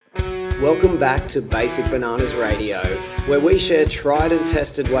Welcome back to Basic Bananas Radio, where we share tried and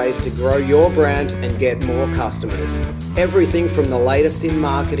tested ways to grow your brand and get more customers. Everything from the latest in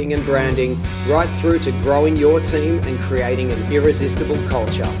marketing and branding, right through to growing your team and creating an irresistible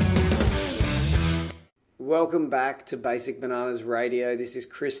culture. Welcome back to Basic Bananas Radio. This is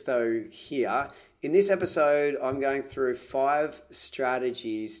Christo here. In this episode, I'm going through 5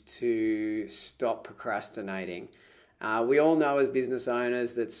 strategies to stop procrastinating. We all know as business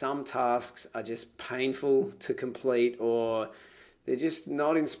owners that some tasks are just painful to complete, or they're just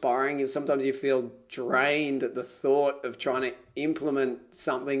not inspiring. Sometimes you feel drained at the thought of trying to implement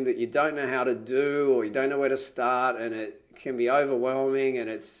something that you don't know how to do, or you don't know where to start, and it can be overwhelming, and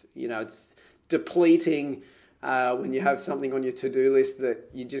it's depleting when you have something on your to-do list that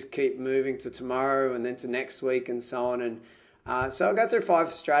you just keep moving to tomorrow and then to next week and so on. And so I'll go through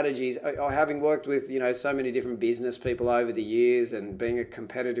 5 strategies. Having worked with so many different business people over the years and being a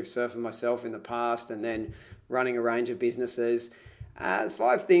competitive surfer myself in the past and then running a range of businesses,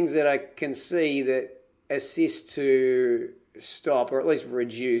 5 things that I can see that assist to stop or at least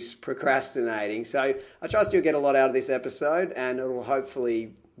reduce procrastinating. So I trust you'll get a lot out of this episode, and it will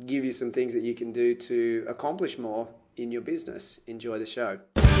hopefully give you some things that you can do to accomplish more in your business. Enjoy the show.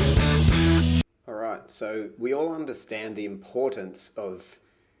 All right, so we all understand the importance of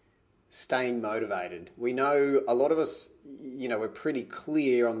staying motivated. We know a lot of us, we're pretty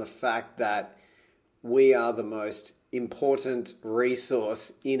clear on the fact that we are the most important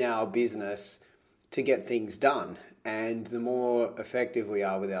resource in our business to get things done. And the more effective we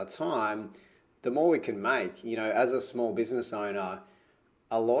are with our time, the more we can make. As a small business owner,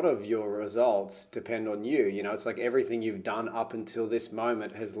 a lot of your results depend on you. It's like everything you've done up until this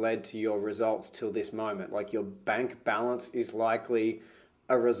moment has led to your results till this moment. Like your bank balance is likely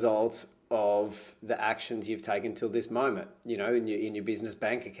a result of the actions you've taken till this moment, in your business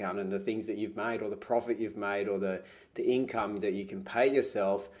bank account, and the things that you've made, or the profit you've made, or the income that you can pay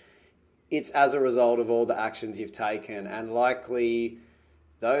yourself. It's as a result of all the actions you've taken, and likely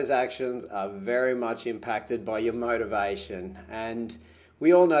those actions are very much impacted by your motivation. And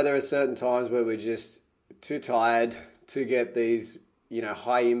we all know there are certain times where we're just too tired to get these,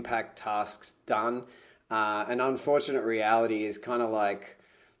 high impact tasks done. An unfortunate reality is kind of like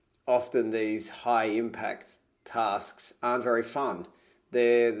often these high impact tasks aren't very fun.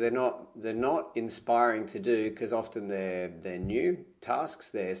 They're not inspiring to do, because often they're new tasks.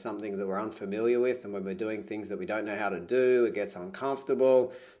 They're something that we're unfamiliar with, and when we're doing things that we don't know how to do, it gets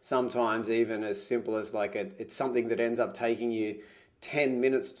uncomfortable. Sometimes even as simple as it's something that ends up taking you 10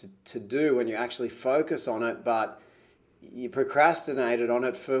 minutes to do when you actually focus on it, but you procrastinated on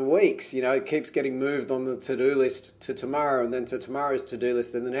it for weeks. It keeps getting moved on the to-do list to tomorrow, and then to tomorrow's to-do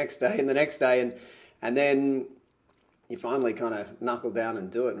list, then the next day and the next day. And then you finally kind of knuckle down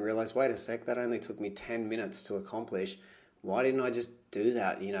and do it and realize, wait a sec, that only took me 10 minutes to accomplish. Why didn't I just do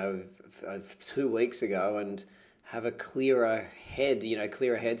that, 2 weeks ago and have a clearer head,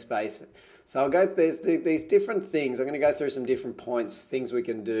 clearer headspace? So I'll go, there's these different things. I'm going to go through some different points, things we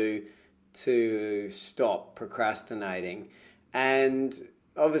can do to stop procrastinating. And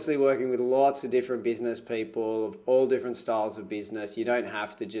obviously working with lots of different business people of all different styles of business, you don't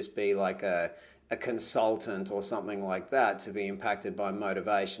have to just be like a consultant or something like that to be impacted by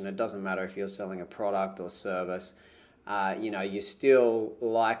motivation. It doesn't matter if you're selling a product or service. You're still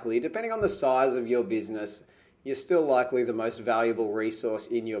likely, depending on the size of your business, you're still likely the most valuable resource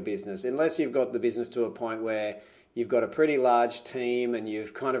in your business, unless you've got the business to a point where you've got a pretty large team and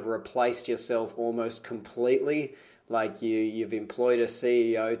you've kind of replaced yourself almost completely. Like you've employed a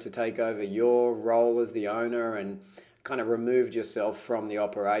CEO to take over your role as the owner and kind of removed yourself from the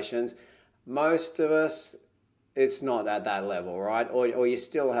operations. Most of us, it's not at that level, right? Or you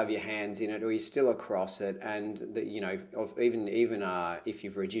still have your hands in it, or you're still across it, and even if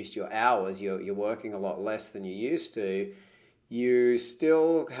you've reduced your hours, you're working a lot less than you used to. You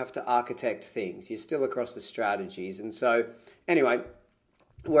still have to architect things. You're still across the strategies, and so anyway.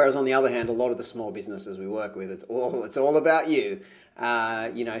 Whereas on the other hand, a lot of the small businesses we work with, it's all about you.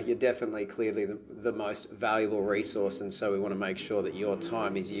 You're definitely clearly the most valuable resource, and so we want to make sure that your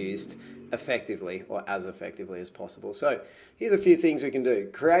time is used effectively, or as effectively as possible. So here's a few things we can do.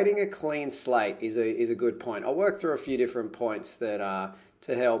 Creating a clean slate is a good point. I'll work through a few different points that are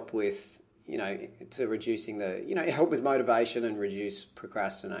to help with, to reducing help with motivation and reduce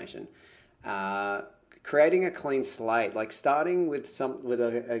procrastination. Creating a clean slate, like starting with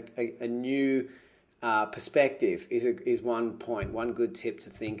a new perspective is one point, one good tip to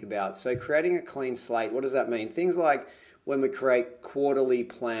think about. So creating a clean slate, what does that mean? Things like when we create quarterly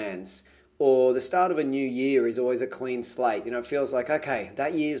plans, or the start of a new year is always a clean slate. It feels like, okay,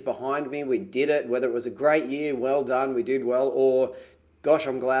 that year's behind me, we did it, whether it was a great year, well done, we did well, or gosh,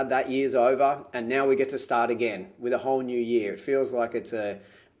 I'm glad that year's over and now we get to start again with a whole new year. It feels like it's a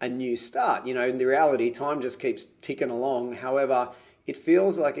new start. In the reality, time just keeps ticking along. However, it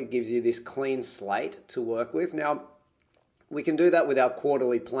feels like it gives you this clean slate to work with. Now, we can do that with our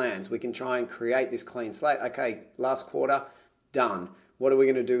quarterly plans. We can try and create this clean slate. Okay, last quarter, done. What are we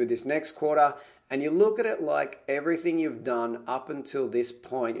going to do with this next quarter? And you look at it like everything you've done up until this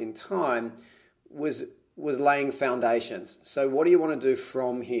point in time was laying foundations. So what do you want to do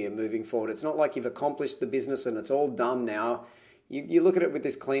from here moving forward? It's not like you've accomplished the business and it's all done now. You look at it with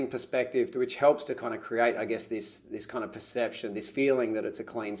this clean perspective, which helps to kind of create, I guess, this kind of perception, this feeling that it's a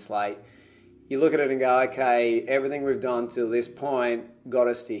clean slate. You look at it and go, okay, everything we've done till this point got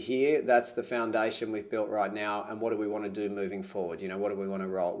us to here. That's the foundation we've built right now. And what do we want to do moving forward? What do we want to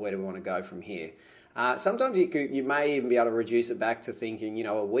roll? Where do we want to go from here? Sometimes you may even be able to reduce it back to thinking,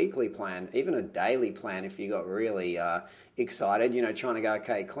 a weekly plan, even a daily plan if you got really excited, trying to go,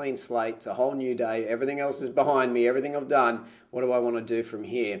 okay, clean slate, it's a whole new day, everything else is behind me, everything I've done, what do I want to do from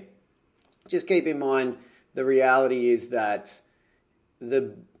here? Just keep in mind, the reality is that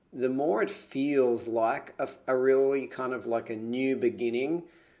the more it feels like a really kind of like a new beginning,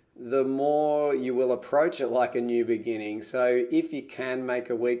 the more you will approach it like a new beginning. So if you can make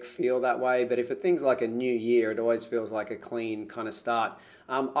a week feel that way, but if it things like a new year, it always feels like a clean kind of start.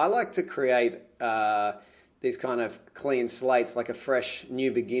 I like to create these kind of clean slates, like a fresh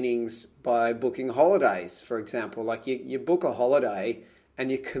new beginnings, by booking holidays, for example. Like you book a holiday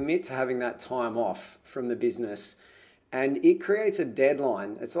and you commit to having that time off from the business, and it creates a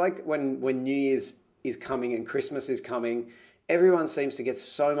deadline. It's like when New Year's is coming and Christmas is coming, everyone seems to get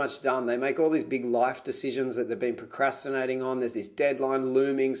so much done. They make all these big life decisions that they've been procrastinating on. There's this deadline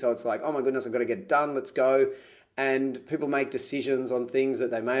looming. So it's like, oh my goodness, I've got to get done. Let's go. And people make decisions on things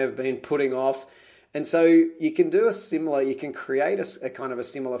that they may have been putting off. And so you can create a kind of a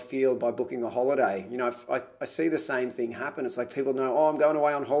similar feel by booking a holiday. I see the same thing happen. It's like people know, I'm going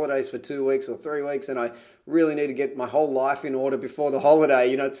away on holidays for 2 weeks or 3 weeks and I really need to get my whole life in order before the holiday.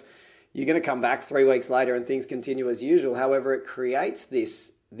 You're going to come back 3 weeks later and things continue as usual. However, it creates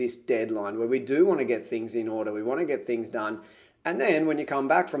this deadline where we do want to get things in order. We want to get things done. And then when you come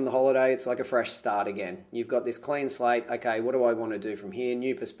back from the holiday, it's like a fresh start again. You've got this clean slate. Okay, what do I want to do from here?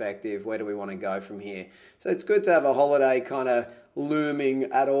 New perspective. Where do we want to go from here? So it's good to have a holiday kind of looming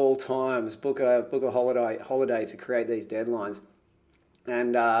at all times. Book a holiday to create these deadlines.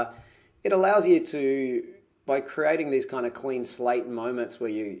 And it allows you to, by creating these kind of clean slate moments where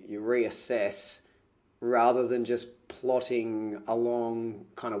you reassess rather than just plotting along,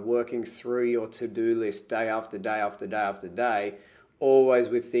 kind of working through your to-do list day after day after day after day, always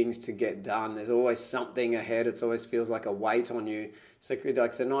with things to get done. There's always something ahead. It always feels like a weight on you. So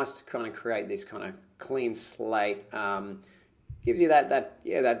it's nice to kind of create this kind of clean slate. Gives you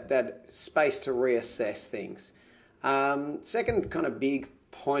that space to reassess things. Second kind of big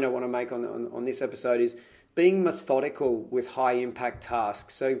point I want to make on this episode is being methodical with high impact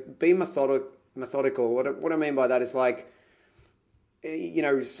tasks. So be methodical. What I mean by that is like,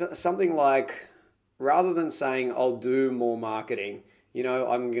 something like, rather than saying I'll do more marketing,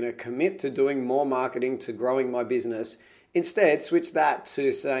 I'm going to commit to doing more marketing to growing my business. Instead, switch that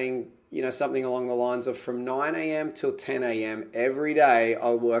to saying, something along the lines of from 9 a.m. till 10 a.m. every day,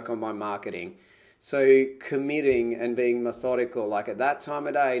 I'll work on my marketing. So committing and being methodical, like at that time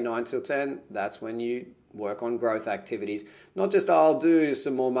of day, 9 till 10, that's when you work on growth activities. Not just, I'll do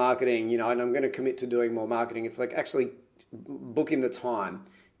some more marketing, and I'm going to commit to doing more marketing. It's like actually booking the time,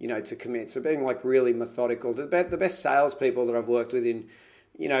 to commit. So being like really methodical. The best salespeople that I've worked with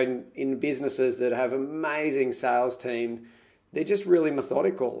in businesses that have amazing sales team, they're just really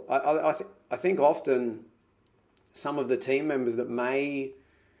methodical. I think often some of the team members that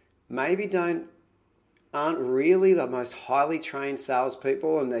maybe aren't really the most highly trained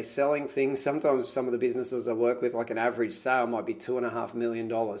salespeople, and they're selling things. Sometimes some of the businesses I work with, like an average sale might be $2.5 million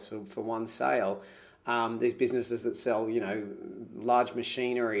for one sale. These businesses that sell, large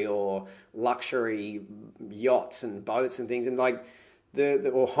machinery or luxury yachts and boats and things, and like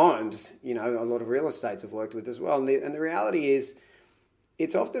or homes, a lot of real estates I've worked with as well. And the reality is,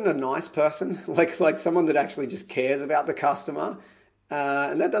 it's often a nice person, like someone that actually just cares about the customer.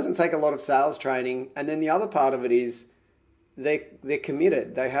 And that doesn't take a lot of sales training. And then the other part of it is they're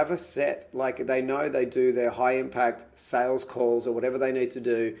committed. They have a set, like they know they do their high impact sales calls or whatever they need to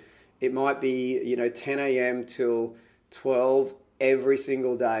do. It might be, 10 a.m. till 12 every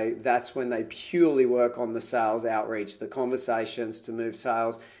single day, that's when they purely work on the sales outreach, the conversations to move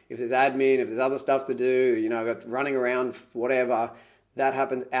sales. If there's admin, if there's other stuff to do, running around, whatever, that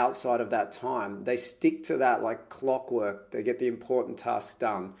happens outside of that time. They stick to that like clockwork. They get the important tasks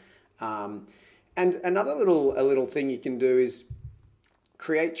done. And another little thing you can do is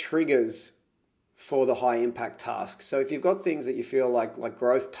create triggers for the high impact tasks. So if you've got things that you feel like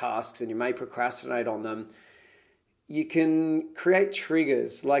growth tasks and you may procrastinate on them, you can create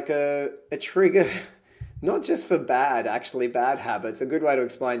triggers, like a trigger, not just for bad habits. A good way to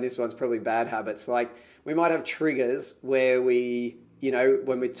explain this one's probably bad habits. Like we might have triggers where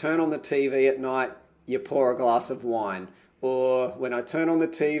when we turn on the TV at night, you pour a glass of wine. Or when I turn on the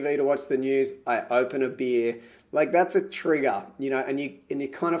TV to watch the news, I open a beer. Like that's a trigger, and you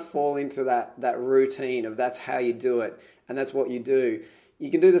kind of fall into that routine of that's how you do it and that's what you do. You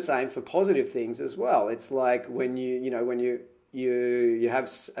can do the same for positive things as well. It's like when you have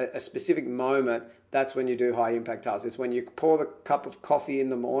a specific moment, that's when you do high impact tasks. It's when you pour the cup of coffee in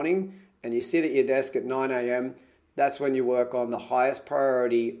the morning and you sit at your desk at 9 a.m. That's when you work on the highest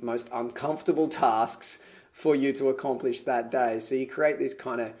priority, most uncomfortable tasks for you to accomplish that day. So you create these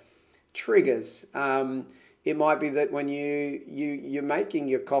kind of triggers. It might be that when you're making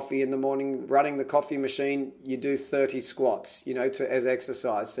your coffee in the morning, running the coffee machine, you do 30 squats, as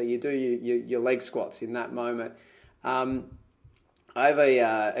exercise. So you do your leg squats in that moment. I have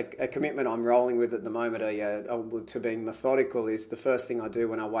a commitment I'm rolling with at the moment to being methodical is the first thing I do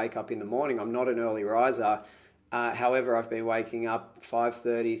when I wake up in the morning. I'm not an early riser. However, I've been waking up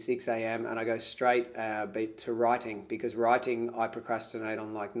 5:30, 6 a.m. and I go straight to writing, because writing I procrastinate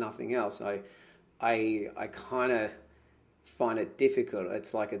on like nothing else. I kind of find it difficult.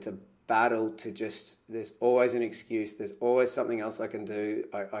 It's like it's a battle to there's always an excuse. There's always something else I can do.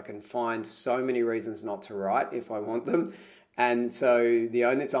 I can find so many reasons not to write if I want them. And so the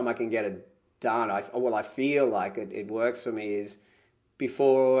only time I can get it done, I feel like it works for me is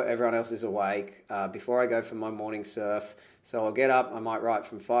before everyone else is awake, before I go for my morning surf. So I'll get up, I might write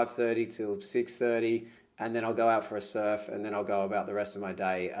from 5:30 till 6:30, and then I'll go out for a surf, and then I'll go about the rest of my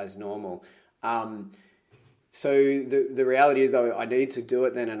day as normal. So the reality is though, I need to do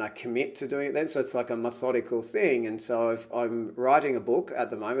it then, and I commit to doing it then. So it's like a methodical thing. And so if I'm writing a book at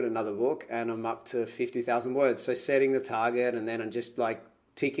the moment, another book, and I'm up to 50,000 words. So setting the target, and then I'm just like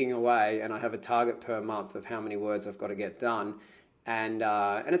ticking away, and I have a target per month of how many words I've got to get done. And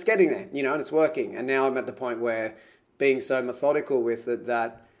it's getting there, and it's working. And now I'm at the point where being so methodical with it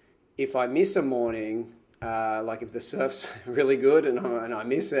that if I miss a morning, like if the surf's really good and I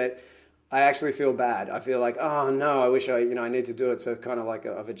miss it, I actually feel bad. I feel like, oh no, I wish I need to do it. So kind of like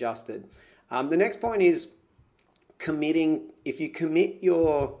I've adjusted. The next point is committing. If you commit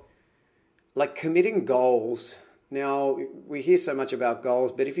committing goals. Now we hear so much about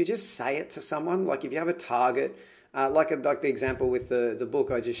goals, but if you just say it to someone, like if you have a target, like the example with the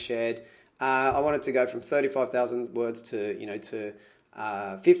book I just shared, I wanted to go from 35,000 words to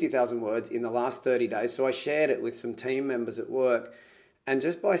 50,000 words in the last 30 days. So I shared it with some team members at work. And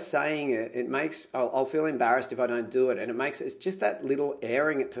just by saying it makes, I'll feel embarrassed if I don't do it. And it's just that little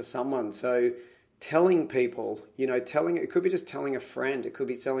airing it to someone. So telling people, it could be just telling a friend. It could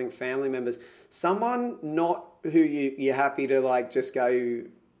be telling family members, someone not who you're happy to like just go,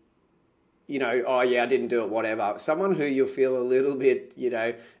 oh yeah, I didn't do it, whatever. Someone who you'll feel a little bit,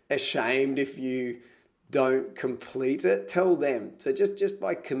 ashamed if you don't complete it, tell them. So just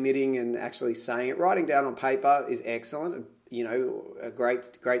by committing and actually saying it, writing down on paper is excellent. A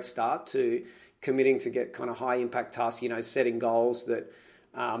great start to committing to get kind of high impact tasks, setting goals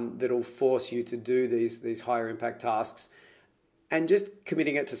that'll force you to do these higher impact tasks, and just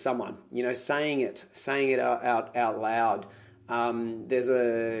committing it to someone, saying it out loud. There's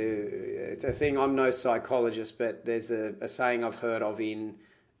a thing, I'm no psychologist, but there's a saying I've heard of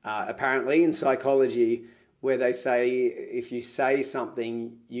apparently in psychology, where they say if you say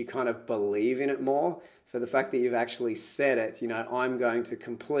something, you kind of believe in it more. So the fact that you've actually said it, I'm going to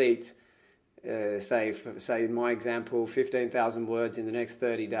complete, say in my example, 15,000 words in the next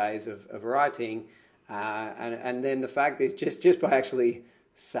 30 days of writing. And then the fact is just by actually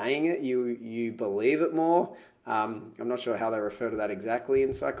saying it, you believe it more. I'm not sure how they refer to that exactly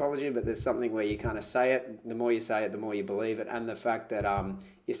in psychology, but there's something where you kind of say it. The more you say it, the more you believe it. And the fact that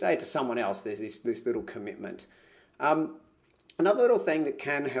you say it to someone else, there's this little commitment. Another little thing that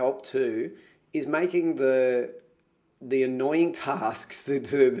can help too is making the annoying tasks,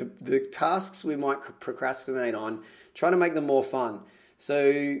 the tasks we might procrastinate on, trying to make them more fun.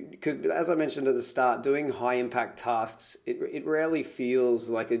 So, as I mentioned at the start, doing high impact tasks, it rarely feels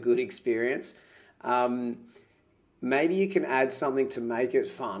like a good experience. maybe you can add something to make it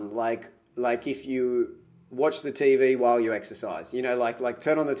fun. Like if you watch the TV while you exercise, like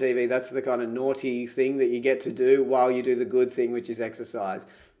turn on the TV. That's the kind of naughty thing that you get to do while you do the good thing, which is exercise.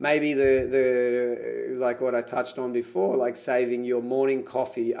 Maybe the like what I touched on before, like saving your morning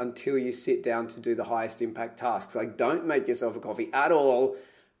coffee until you sit down to do the highest impact tasks. Like don't make yourself a coffee at all,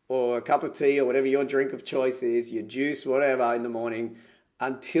 or a cup of tea, or whatever your drink of choice is, your juice, whatever, in the morning,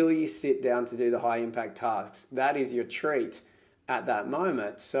 until you sit down to do the high impact tasks. That is your treat at that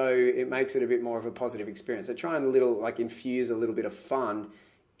moment. So it makes it a bit more of a positive experience. So try and infuse a little bit of fun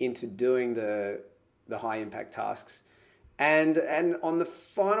into doing the high impact tasks. And on the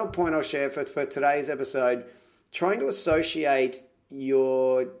final point I'll share for today's episode, trying to associate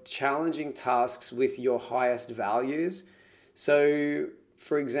your challenging tasks with your highest values. So,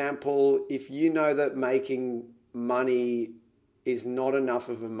 for example, if you know that making money is not enough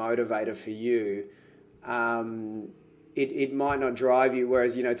of a motivator for you, it might not drive you.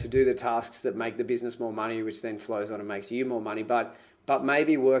 Whereas, to do the tasks that make the business more money, which then flows on and makes you more money, but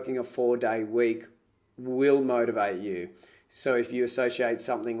maybe working a 4-day week will motivate you. So if you associate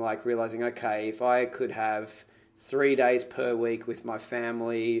something like realizing, okay, if I could have 3 days per week with my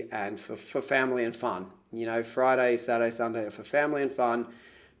family and for family and fun, Friday, Saturday, Sunday for family and fun,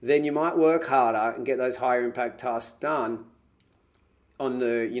 then you might work harder and get those higher impact tasks done on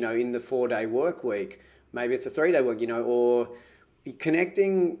the, in the 4-day work week. Maybe it's a 3-day work, or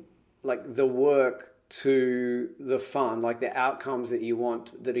connecting like the work to the fun, like the outcomes that you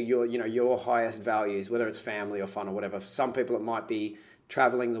want that are your highest values, whether it's family or fun or whatever. For some people it might be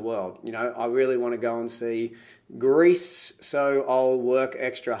traveling the world. I really want to go and see Greece, so I'll work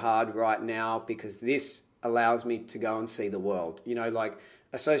extra hard right now because this allows me to go and see the world. Like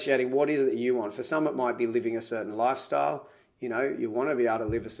associating what is it that you want. For some it might be living a certain lifestyle. You want to be able to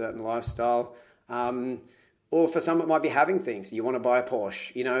live a certain lifestyle. Or for some, it might be having things. You want to buy a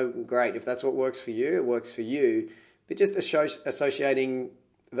Porsche, great. If that's what works for you, it works for you. But just associating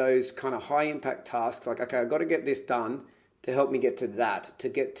those kind of high impact tasks, like, okay, I've got to get this done to help me get to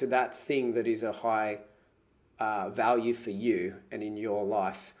that thing that is a high value for you and in your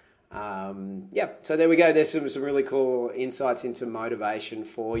life. So there we go. There's some really cool insights into motivation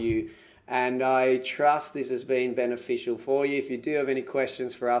for you. And I trust this has been beneficial for you. If you do have any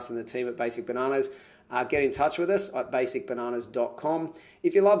questions for us and the team at Basic Bananas, get in touch with us at basicbananas.com.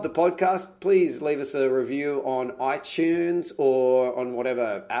 If you love the podcast, please leave us a review on iTunes or on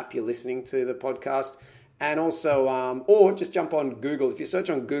whatever app you're listening to the podcast. And also, or just jump on Google. If you search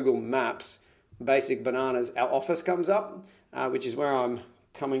on Google Maps, Basic Bananas, our office comes up, which is where I'm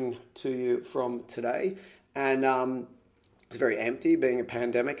coming to you from today. And it's very empty, being a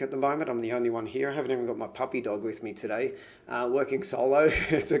pandemic at the moment. I'm the only one here. I haven't even got my puppy dog with me today, working solo.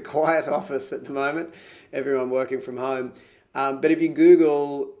 It's a quiet office at the moment, everyone working from home. But if you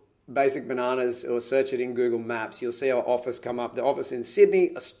Google Basic Bananas or search it in Google Maps, you'll see our office come up. The office in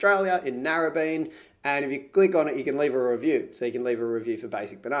Sydney, Australia, in Narrabeen. And if you click on it, you can leave a review. So you can leave a review for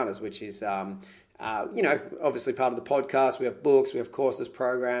Basic Bananas, which is obviously part of the podcast. We have books, we have courses,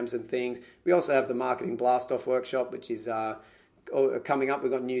 programs and things. We also have the Marketing Blast-Off workshop, which is coming up.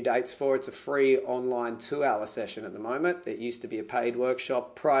 We've got new dates for it. It's a free online 2-hour session at the moment. It used to be a paid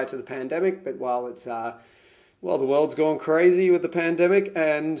workshop prior to the pandemic, but while the world's gone crazy with the pandemic,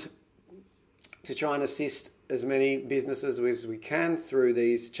 and to try and assist as many businesses as we can through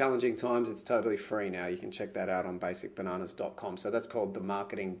these challenging times, it's totally free now. You can check that out on basicbananas.com. So that's called the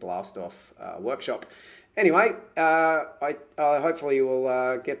Marketing Blast-Off workshop. Anyway, I hopefully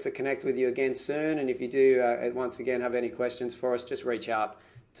will get to connect with you again soon. And if you do, once again, have any questions for us, just reach out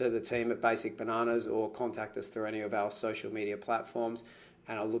to the team at Basic Bananas or contact us through any of our social media platforms.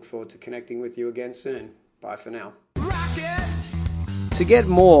 And I'll look forward to connecting with you again soon. Bye for now. To get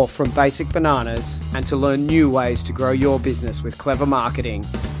more from Basic Bananas and to learn new ways to grow your business with clever marketing,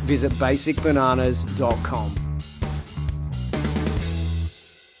 visit basicbananas.com.